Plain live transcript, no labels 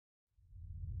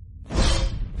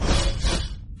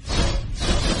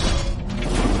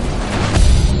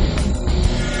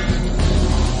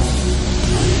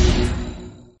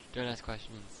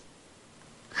questions.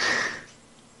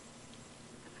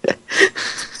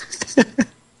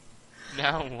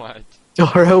 Now what?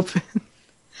 Door open.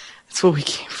 That's where we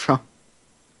came from.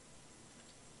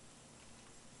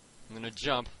 I'm gonna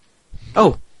jump.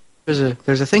 Oh, there's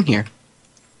a thing here.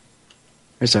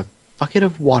 There's a bucket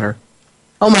of water.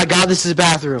 Oh my god, this is a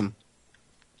bathroom.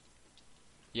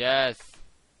 Yes.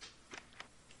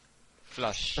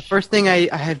 Flush. The first thing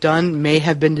I have done may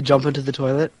have been to jump into the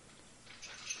toilet.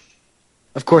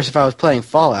 Of course, if I was playing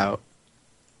Fallout,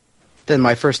 then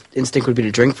my first instinct would be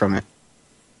to drink from it.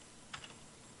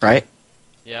 Right?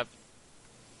 Yep.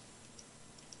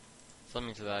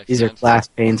 Something to that extent. These are glass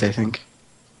panes, I think.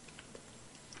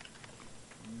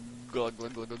 Glug,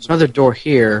 glug, glug, glug, There's another door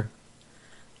here.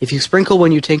 If you sprinkle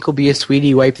when you tinkle, be a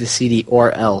sweetie, wipe the CD,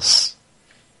 or else.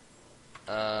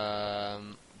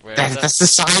 Where That's the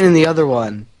sign in the other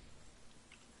one.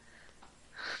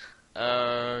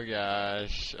 Oh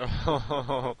gosh.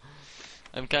 Oh,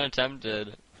 I'm kind of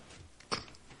tempted.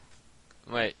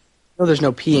 Wait. No, there's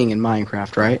no peeing in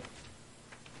Minecraft, right?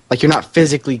 Like, you're not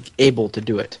physically able to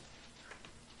do it.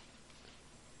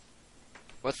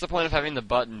 What's the point of having the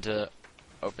button to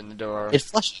open the door? It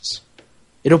flushes.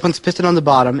 It opens the piston on the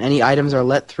bottom, any items are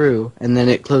let through, and then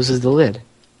it closes the lid.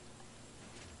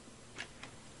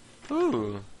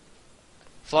 Ooh.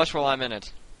 Flush while I'm in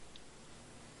it.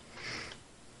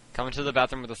 Coming to the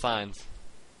bathroom with the signs.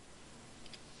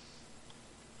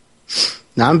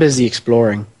 Now I'm busy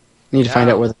exploring. I need to find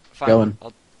out where they're going.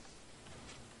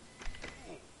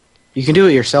 You can do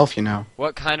it yourself, you know.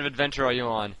 What kind of adventure are you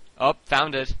on? Oh,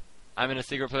 found it. I'm in a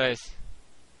secret place.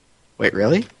 Wait,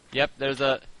 really? Yep, there's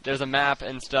a map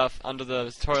and stuff under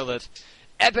the toilet.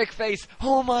 Epic face!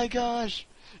 Oh my gosh!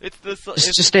 It's this.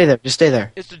 Just stay there. Just stay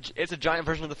there. It's a giant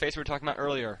version of the face we were talking about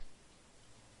earlier.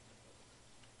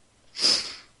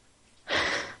 It's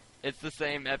the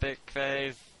same epic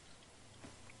face.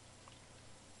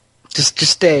 Just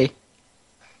stay.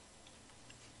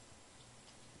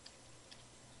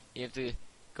 You have to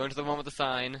go into the one with the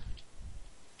sign.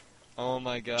 Oh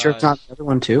my god. Sure it's not the other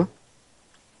one too?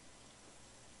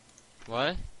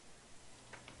 What?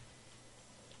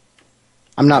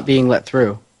 I'm not being let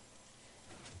through.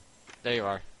 There you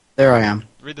are. There I am.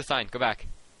 Read the sign. Go back.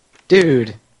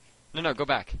 Dude. No, go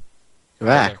back. Go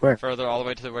back. Further, Where? Further, all the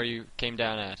way to where you came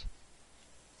down at.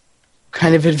 What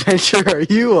kind of adventure are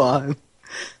you on?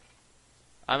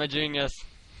 I'm a genius.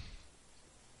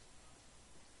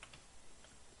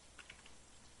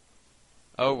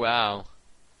 Oh, wow.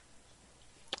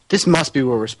 This must be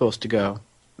where we're supposed to go.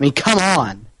 I mean, come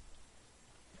on.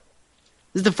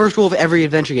 This is the first rule of every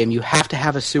adventure game. You have to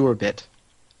have a sewer bit.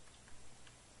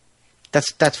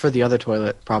 That's for the other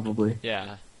toilet, probably.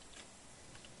 Yeah.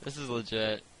 This is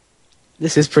legit.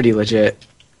 This is pretty legit.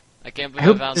 I can't I believe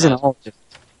hope I found this isn't that. all just...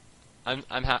 I'm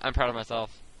proud of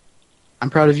myself. I'm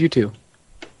proud of you too.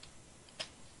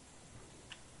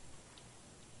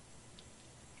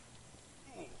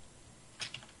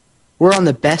 We're on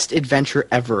the best adventure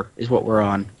ever, is what we're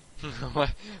on.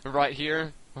 Right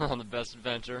here, we're on the best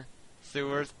adventure.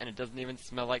 Sewers, and it doesn't even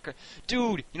smell like crap.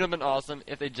 Dude, you know what'd been awesome?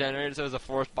 If they generated so it was a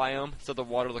forest biome, so the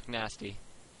water looked nasty.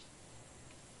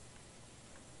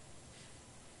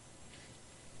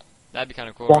 That'd be kind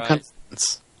of cool, All right? kinds of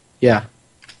sense. Yeah.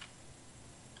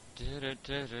 I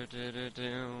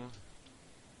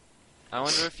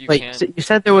wonder if you Wait, can... so you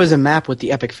said there was a map with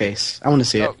the epic face. I want to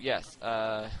see it. Oh, yes.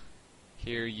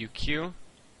 Here, UQ.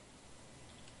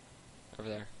 Over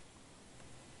there.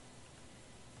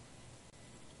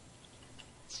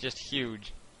 It's just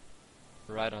huge.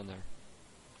 Right on there.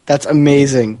 That's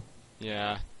amazing.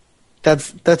 Yeah.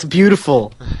 That's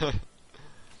beautiful.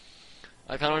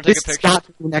 I kind of want to take This a has picture. got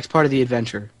to be the next part of the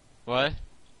adventure. What?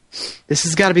 This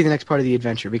has got to be the next part of the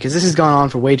adventure, because this has gone on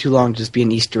for way too long to just be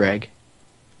an Easter egg.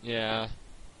 Yeah.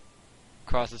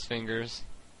 Cross his fingers.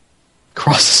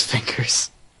 Cross his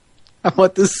fingers. I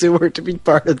want the sewer to be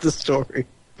part of the story.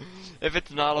 If it's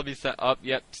not, I'll be set up.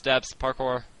 Yep, steps,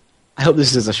 parkour. I hope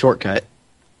this is a shortcut.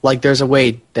 Like, there's a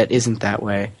way that isn't that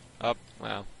way. Up.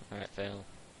 Wow. Alright, fail.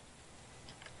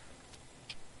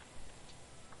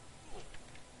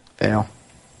 Fail.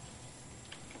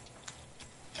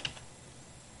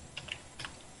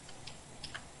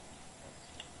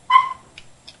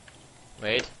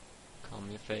 Wait. Calm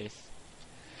your face.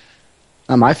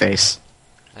 Not my face.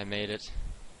 I made it.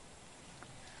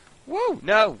 Woo!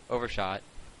 No! Overshot.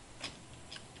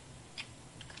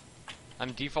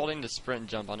 I'm defaulting to sprint and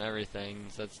jump on everything,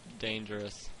 so that's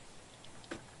dangerous.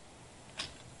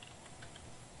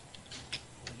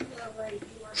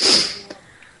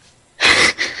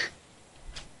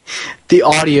 The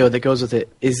audio that goes with it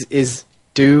is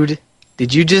dude,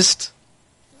 did you just...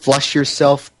 flush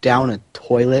yourself down a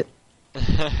toilet.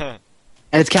 And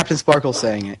it's Captain Sparklez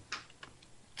saying it.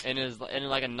 in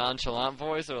like a nonchalant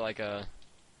voice or like a.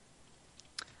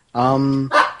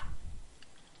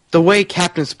 The way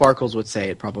Captain Sparklez would say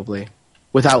it, probably,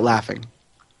 without laughing.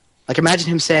 Like, imagine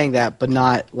him saying that, but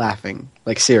not laughing,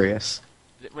 like serious.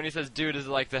 When he says "dude," is it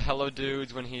like the "hello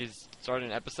dudes" when he's starting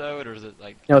an episode, or is it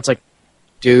like? No, it's like,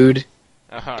 dude,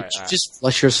 Alright. just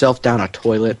flush yourself down a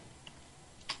toilet.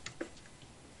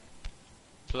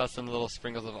 Plus some little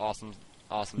sprinkles of awesome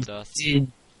dust.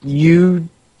 Did you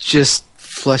just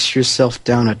flush yourself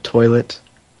down a toilet?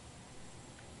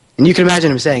 And you can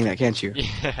imagine him saying that, can't you?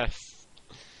 Yes.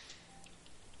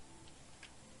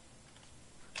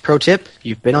 Pro tip,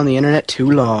 you've been on the internet too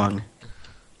long.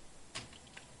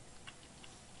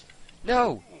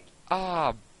 No!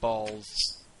 Ah, balls.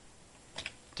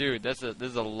 Dude, this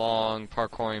is a long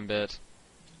parkouring bit.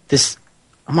 This...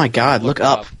 Oh my god, look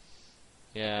up.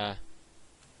 Yeah.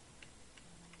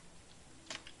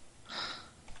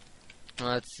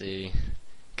 Let's see.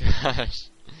 Gosh.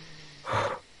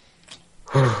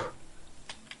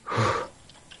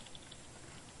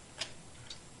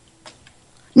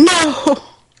 No!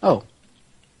 Oh.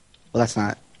 Well, that's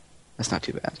not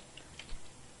too bad.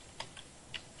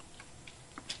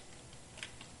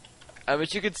 I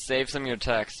wish you could save some of your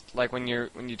text. Like when you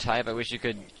type, I wish you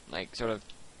could like sort of,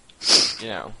 you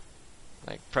know,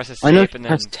 like press escape I know if you and then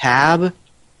press tab.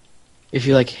 If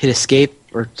you like hit escape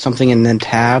or something and then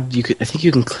tab, I think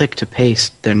you can click to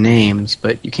paste their names,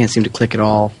 but you can't seem to click at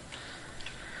all.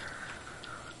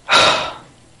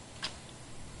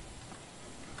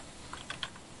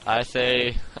 I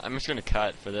say I'm just gonna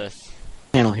cut for this.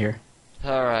 Panel here.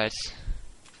 All right.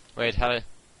 Wait, how to?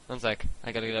 One sec.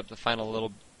 I gotta get up the final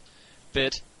little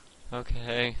bit.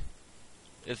 Okay.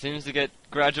 It seems to get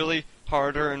gradually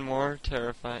harder and more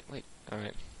terrifying. Wait. All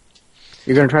right.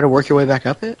 You're gonna try to work your way back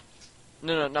up it?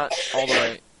 No, not all the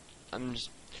way. I'm just.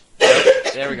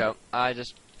 There we go. I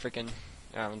just freaking.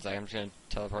 One sec. I'm just gonna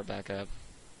teleport back up.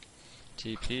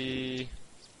 TP.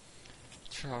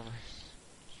 Traverse.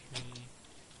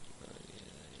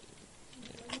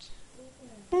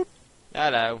 Boop.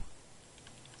 Hello.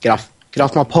 Get off. Get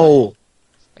off my pole.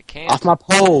 I can't. Off my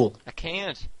pole. I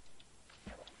can't.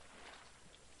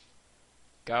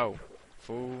 Go,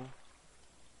 fool.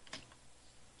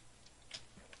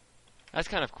 That's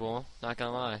kind of cool, not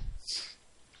gonna lie.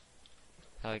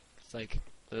 It's like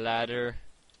ladder,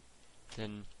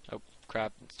 then oh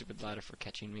crap, stupid ladder for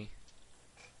catching me.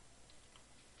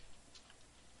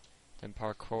 Then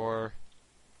parkour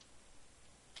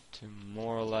to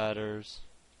more ladders.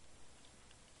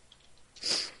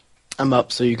 I'm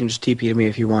up, so you can just TP to me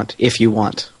if you want. If you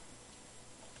want.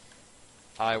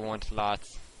 I want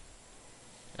lots.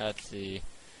 Let's see.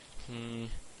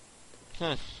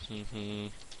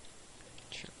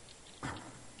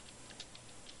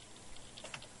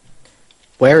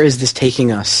 Where is this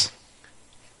taking us?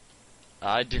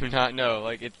 I do not know.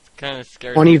 Like, it's kind of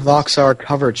scary. 20 Voxar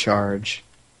cover charge.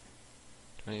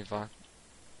 20 Vox.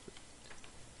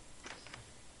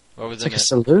 What was It's in like it? a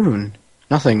saloon.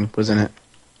 Nothing was in it.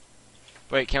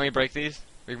 Wait, can we break these?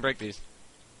 We can break these.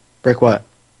 Break what?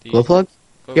 These. Glow plug?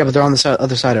 Glow Yeah, but plug. they're on the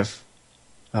other side of...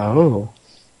 Oh.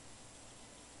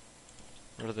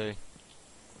 What are they?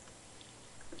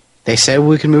 They said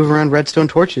we can move around redstone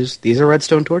torches. These are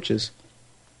redstone torches.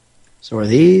 So are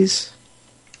these.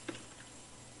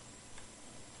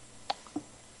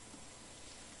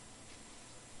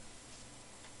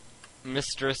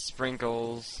 Mistress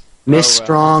Sprinkles. Miss Oh, well.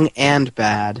 Strong and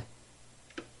Bad.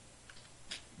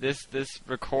 This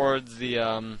records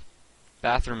the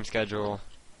bathroom schedule.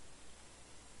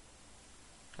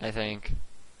 I think.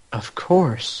 Of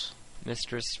course.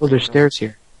 Mistress Oh, there's Sprinkles. stairs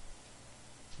here.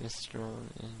 Miss Strong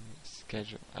and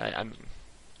schedule. I'm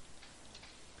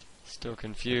still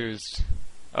confused.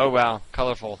 Oh wow,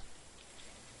 colorful.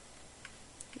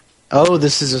 Oh,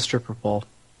 this is a stripper pole.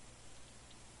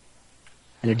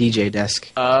 And a DJ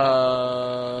desk.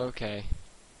 Okay.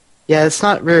 Yeah, it's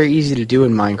not very easy to do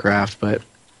in Minecraft, but...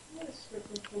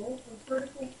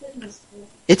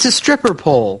 It's a stripper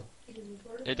pole!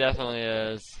 It definitely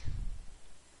is.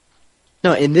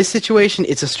 No, in this situation,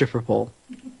 it's a stripper pole.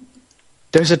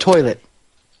 There's a toilet.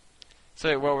 So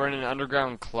wait, what, we're in an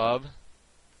underground club?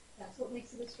 That's what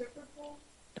makes it a stripper pole?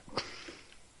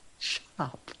 Shut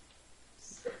up.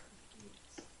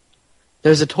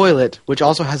 There's a toilet, which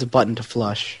also has a button to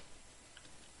flush.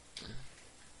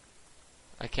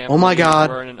 I can't Oh my believe god,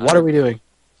 we're in an what are we doing?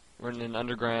 We're in an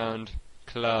underground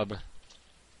club.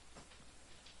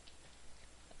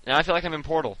 Now I feel like I'm in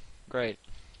Portal. Great.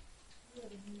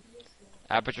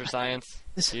 Aperture science.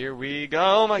 Here we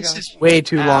go. Oh my This gosh. is way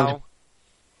too Ow. long.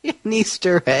 An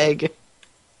Easter egg.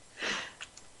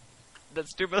 That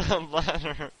stupid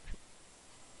ladder.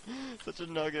 Such a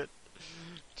nugget.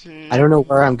 I don't know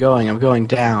where I'm going. I'm going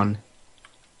down.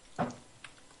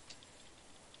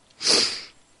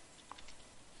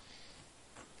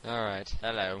 Alright,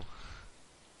 hello.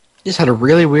 Just had a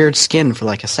really weird skin for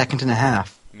like a second and a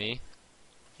half. Me?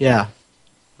 Yeah.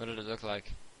 What did it look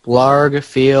like? Blarg,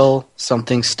 feel,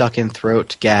 something stuck in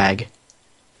throat, gag.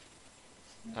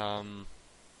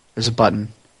 There's a button.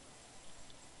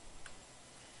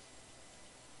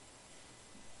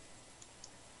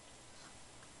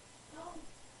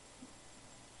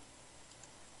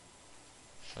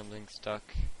 Something stuck.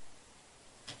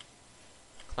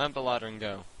 Climb the ladder and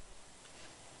go.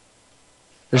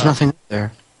 There's Oh. nothing up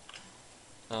there.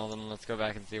 Oh, then let's go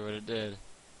back and see what it did.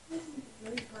 This is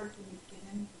very hard for me to get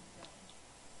anything done.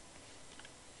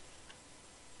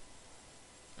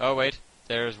 Oh, wait.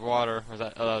 There's water. Was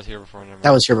that? Oh, that was here before. Never mind.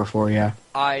 That was here before, yeah.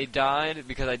 I died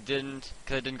because I didn't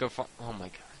go far. Oh my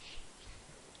gosh.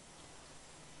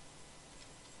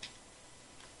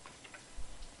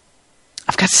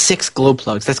 I've got 6 glow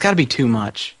plugs. That's got to be too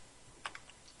much.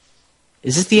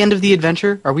 Is this the end of the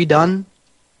adventure? Are we done?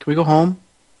 Can we go home?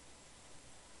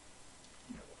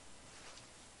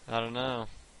 I don't know.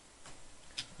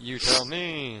 You tell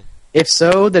me. If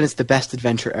so, then it's the best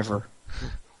adventure ever.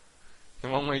 The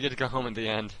one where you get to go home at the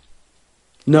end.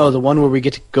 No, the one where we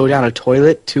get to go down a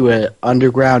toilet to an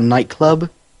underground nightclub.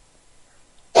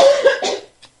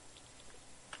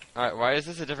 Alright, why is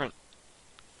this a different...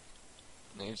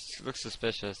 It just looks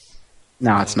suspicious.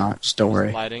 No, it's not. Just don't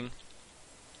worry. Lighting.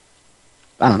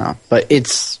 I don't know, but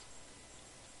it's...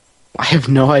 I have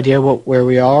no idea where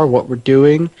we are, what we're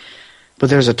doing,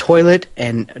 but there's a toilet,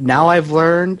 and now I've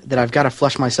learned that I've got to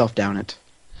flush myself down it.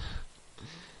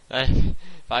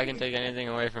 If I can take anything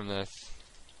away from this.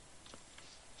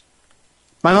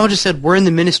 My mom just said, we're in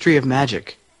the Ministry of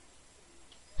Magic.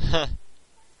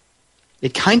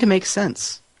 It kind of makes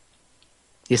sense.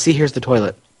 You see, here's the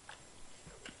toilet.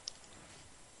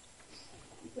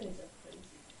 You guys are crazy.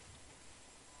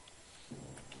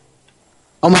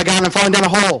 Oh my god, I'm falling down a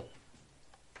hole!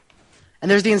 And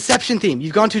there's the Inception theme.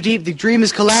 You've gone too deep, the dream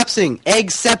is collapsing.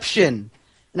 Egg-Ception.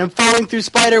 And I'm falling through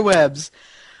spider webs.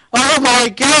 Oh my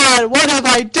god, what have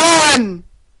I done?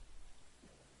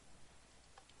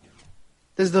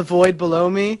 There's the void below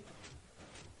me.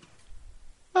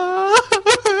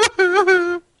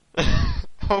 Oh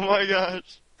my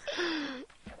gosh.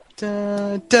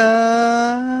 Da,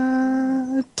 da,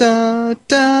 da, da,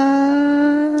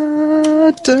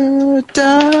 da,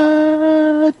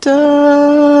 da,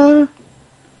 da.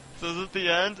 So is this the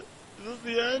end? Is this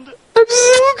the end? I'm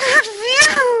so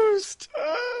confused.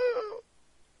 Oh.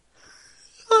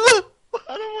 I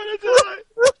don't want to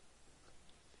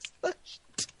die.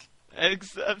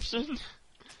 Egg-Ception?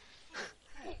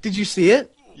 Did you see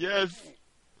it? Yes.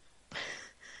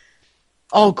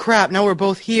 Oh crap, now we're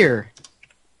both here.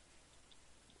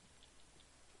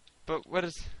 But what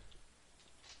is...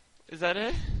 Is that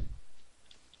it?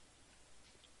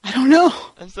 I don't know.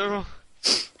 I'm so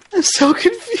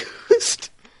confused.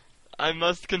 I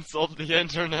must consult the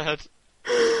internet.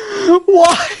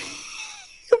 Why?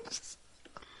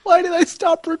 Why did I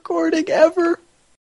stop recording ever?